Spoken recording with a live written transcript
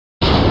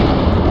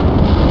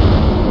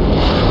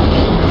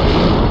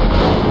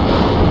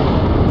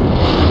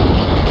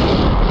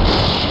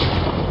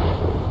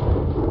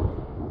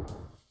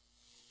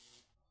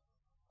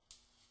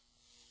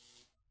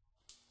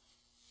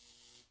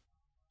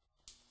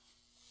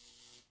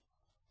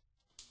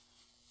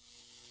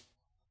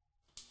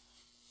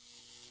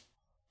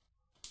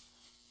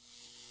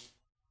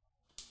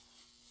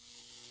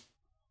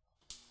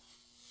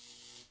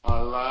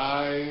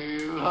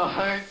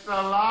It's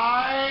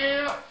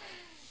alive!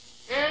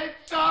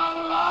 It's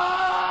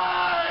alive!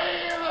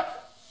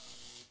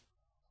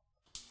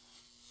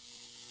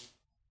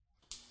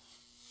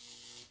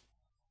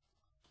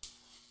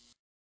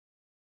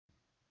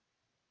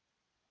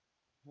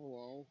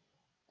 Hello,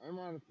 I'm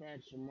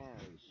Artifacts from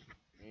Mars,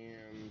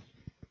 and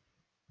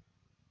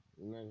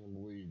you're not going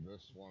to believe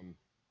this one.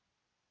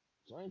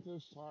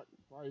 Scientists talk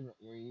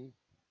privately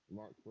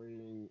about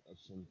creating a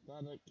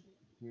synthetic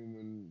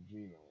human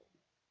genome.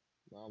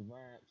 Now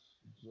that's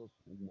just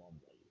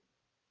lovely.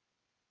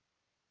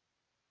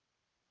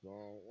 So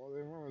what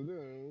they want to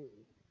do,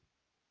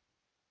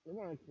 they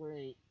want to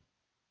create,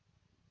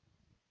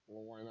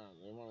 well why not,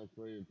 they want to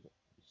create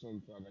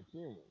synthetic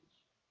humans.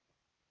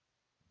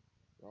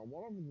 Now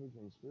what have the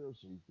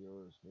conspiracy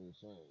theorists been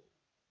saying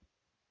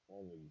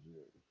all these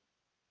years?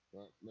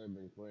 That they've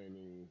been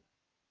creating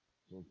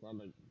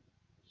synthetic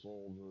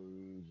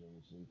soldiers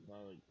and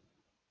synthetic,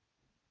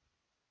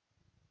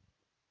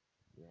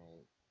 you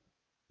know,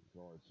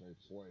 shall I say,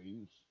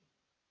 slaves.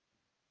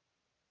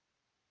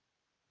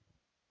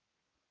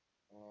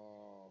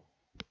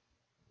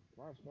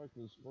 Prospect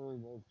is spurring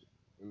both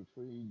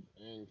intrigue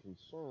and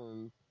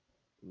concern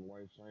in the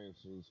life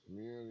sciences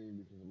community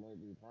because it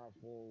might be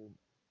possible,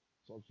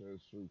 such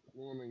as through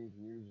cloning, to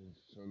use a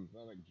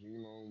synthetic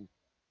genome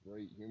to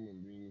create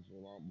human beings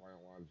without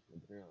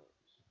biological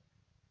parents.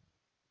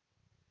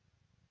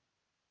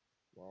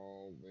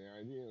 Well,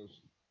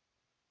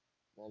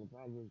 the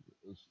project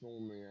is still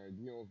in the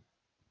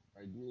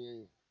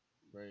idea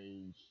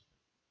phase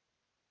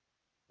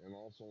and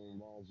also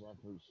involves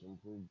efforts to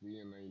improve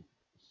DNA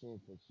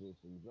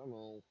synthesis in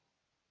general.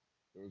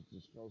 It was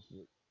discussed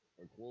at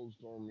a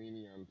closed-door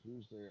meeting on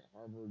Tuesday at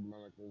Harvard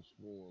Medical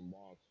School in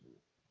Boston.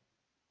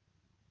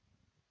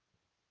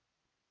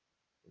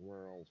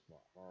 Where else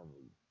but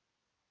Harvard?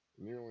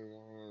 Nearly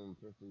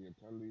 150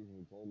 attendees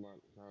were told not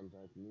to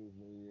contact news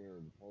media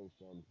or to post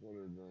on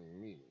Twitter during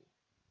the meeting.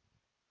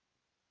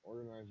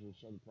 Organizers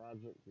said the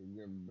project could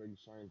give big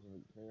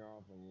scientific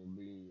payoff and will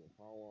be a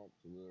follow-up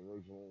to the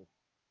original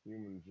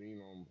Human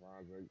Genome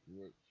Project,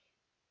 which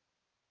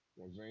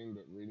was aimed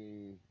at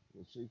reading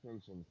the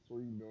sequence of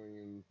 3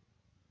 billion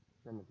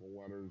chemical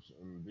letters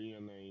in the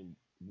DNA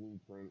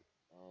blueprint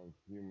of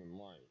human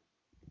life.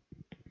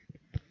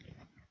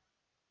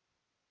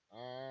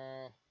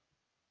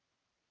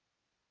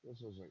 This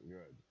isn't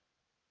good.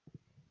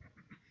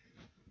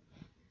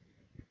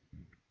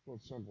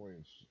 Put simply,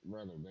 it's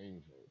rather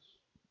dangerous.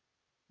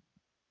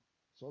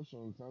 Such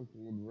an attempt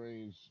would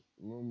raise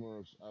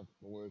numerous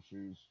ethical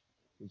issues.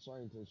 Could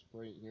scientists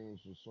create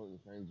humans with certain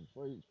kinds of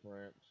traits,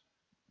 perhaps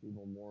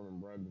people born and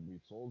bred to be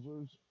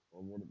soldiers,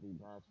 or would it be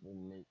possible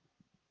to make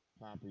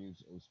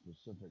copies of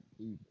specific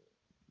people?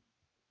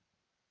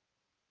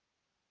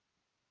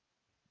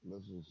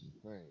 This is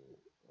the thing.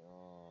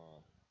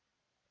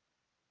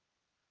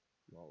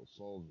 About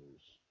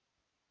soldiers.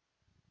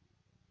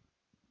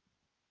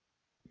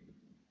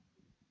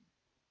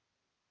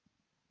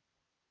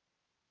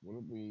 Would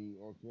it be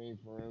okay,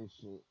 for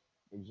instance,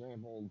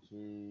 example,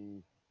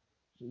 to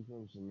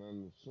sequence and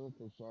then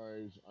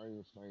synthesize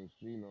Einstein's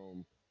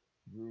genome?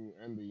 Drew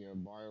Endy, a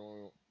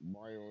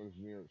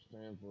bioengineer at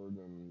Stanford,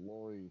 and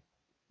Lori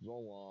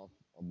Zoloff,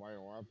 a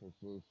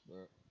bioethicist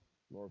at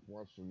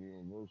Northwestern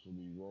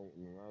University, wrote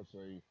in an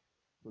essay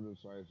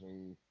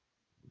criticizing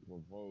the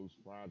proposed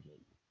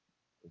project.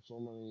 If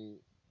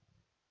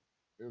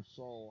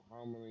so,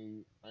 how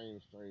many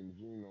Einstein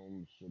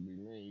genomes should be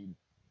made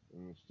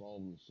and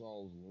installed in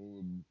cells, and who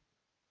would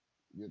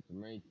get to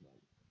make them?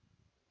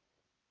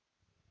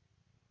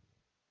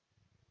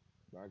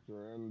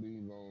 Dr.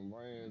 Endy, though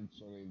invited,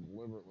 said he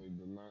deliberately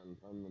did not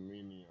attend the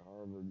meeting at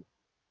Harvard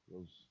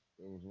because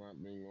it was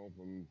not being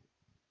open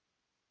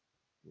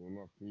to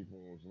enough people,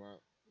 was not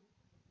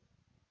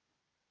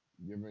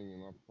giving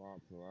enough thought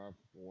to the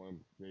ethical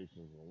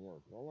implications of the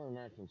work. Well,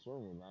 they're not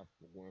concerned with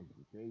ethical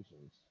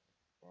implications.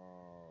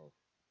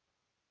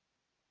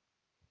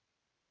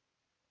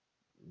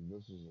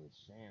 This is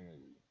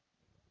insanity.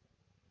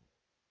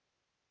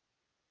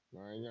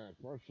 Now, I got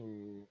a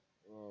question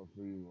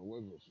for you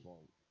religious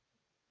folk.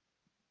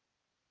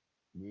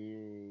 Do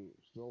you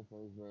still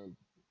think that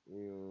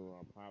we're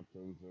popped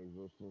into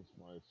existence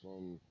by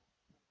some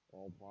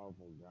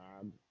all-powerful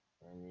God?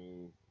 I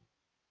mean,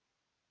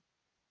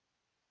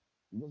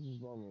 this is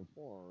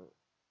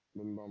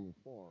been done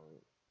before.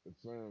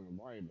 It's there in the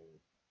Bible.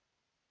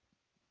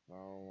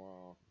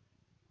 How,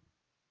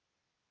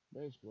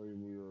 basically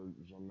we were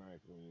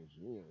genetically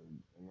engineered,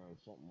 and then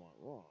something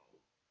went wrong.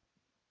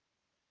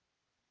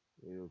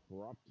 We were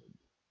corrupted.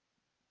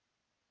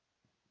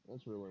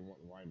 That's really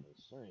what the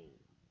Bible's saying.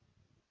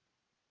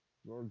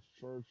 George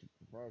Church,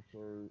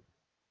 professor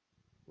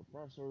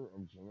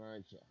of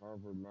genetics at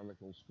Harvard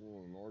Medical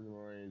School and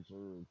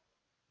organizer of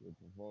the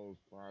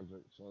proposed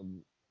project,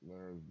 said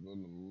there has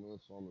been a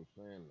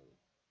misunderstanding.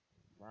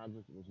 The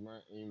project was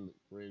not aimed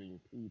at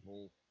creating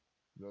people,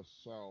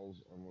 just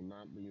cells, and would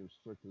not be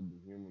restricted to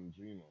human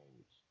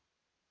genomes,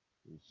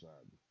 he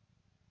said.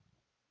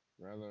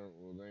 Rather, it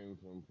would aim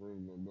to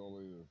improve the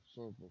ability to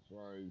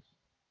synthesize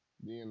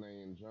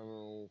DNA in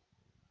general,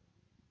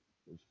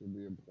 which could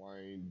be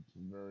applied to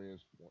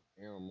various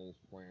animals,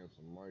 plants,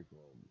 and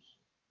microbes.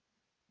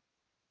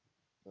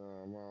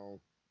 Well,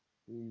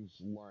 he's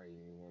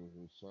lying when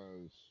he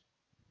says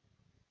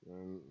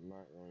they're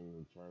not going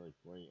to try to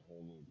create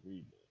whole new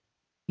people.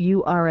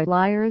 You are a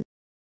liar,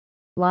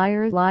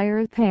 liar,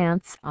 liar,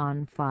 pants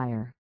on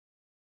fire.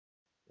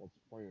 What's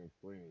the point of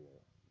creating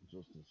it?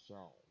 Just to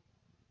sell.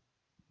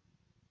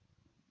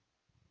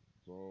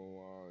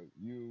 So,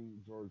 you,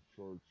 George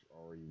Church,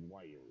 are a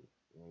liar,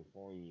 and I'm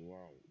calling you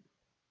out.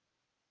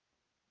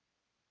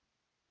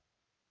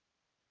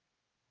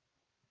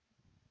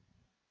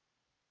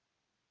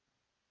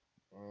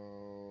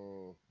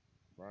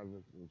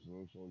 Project was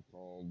initially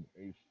called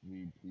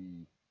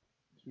HGP2,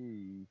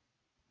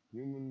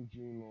 Human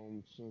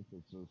Genome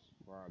Synthesis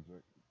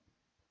Project,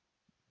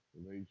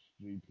 with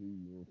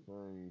HGP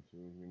referring to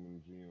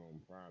Human Genome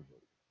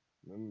Project.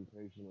 An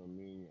invitation of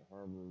meeting at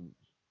Harvard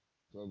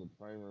said the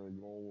primary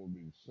goal would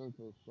be to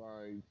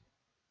synthesize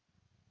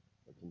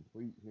a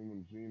complete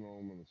human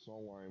genome in a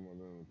cell line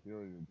within a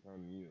period of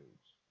 10 years.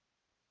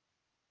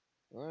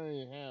 There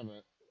you have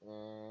it.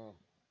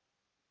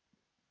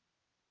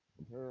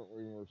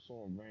 Apparently, we're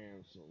so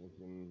advanced that we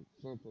can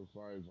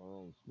synthesize our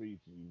own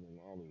species and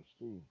others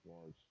too, of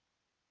course.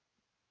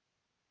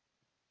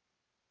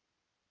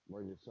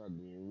 Like I said,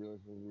 do you really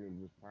think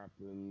we just popped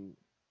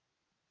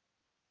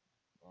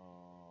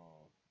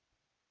uh,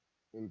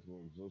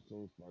 into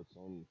existence by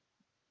some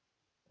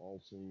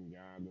all-seeing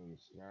God in the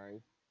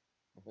sky?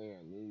 I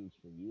got news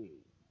for you.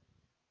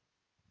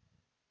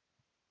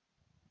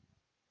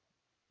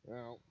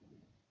 Well,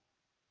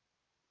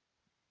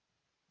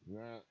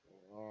 that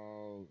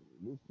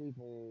these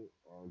people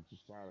are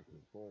just out of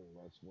control.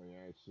 That's the way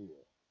I see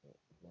it.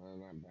 They're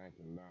not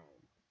backing down.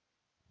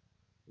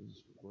 This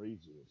is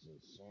crazy. It's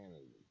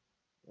insanity.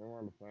 And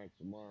on the facts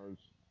of Mars,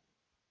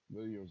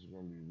 videos are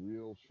going to be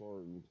real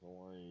short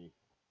until I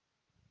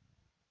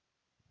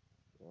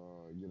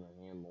get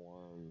a handle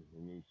on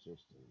the new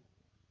system.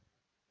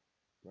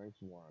 Thanks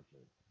for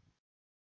watching.